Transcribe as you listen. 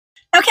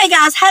Okay,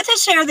 guys, had to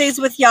share these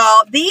with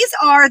y'all. These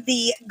are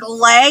the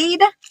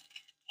Glade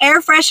air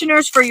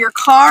fresheners for your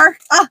car.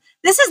 Oh,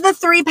 this is the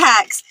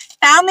 3-packs.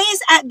 Found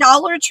these at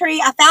Dollar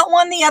Tree. I found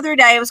one the other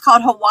day. It was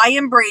called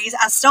Hawaiian Breeze.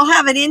 I still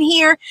have it in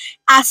here.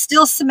 I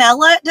still smell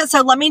it.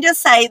 So let me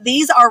just say,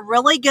 these are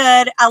really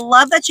good. I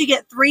love that you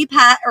get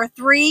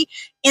 3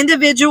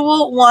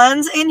 individual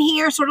ones in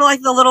here, sort of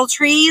like the little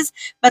trees,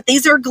 but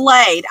these are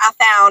Glade. I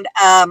found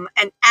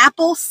an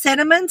apple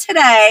cinnamon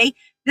today.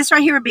 This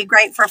right here would be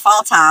great for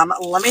fall time.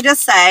 Let me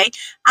just say,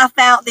 I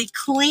found the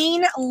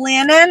clean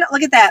linen.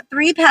 Look at that,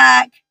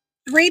 3-pack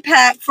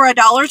for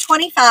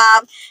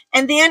 $1.25.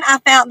 And then I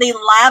found the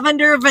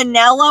lavender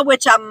vanilla,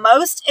 which I'm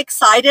most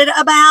excited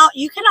about.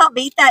 You cannot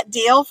beat that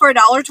deal for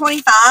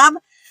 $1.25.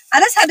 I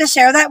just had to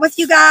share that with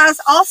you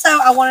guys. Also,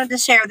 I wanted to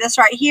share this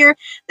right here.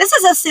 This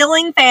is a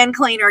ceiling fan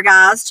cleaner,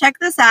 guys. Check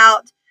this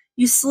out.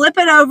 You slip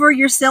it over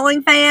your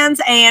ceiling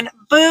fans and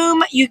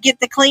boom, you get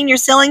to clean your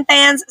ceiling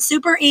fans.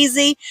 Super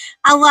easy.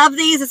 I love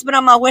these. It's been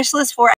on my wish list for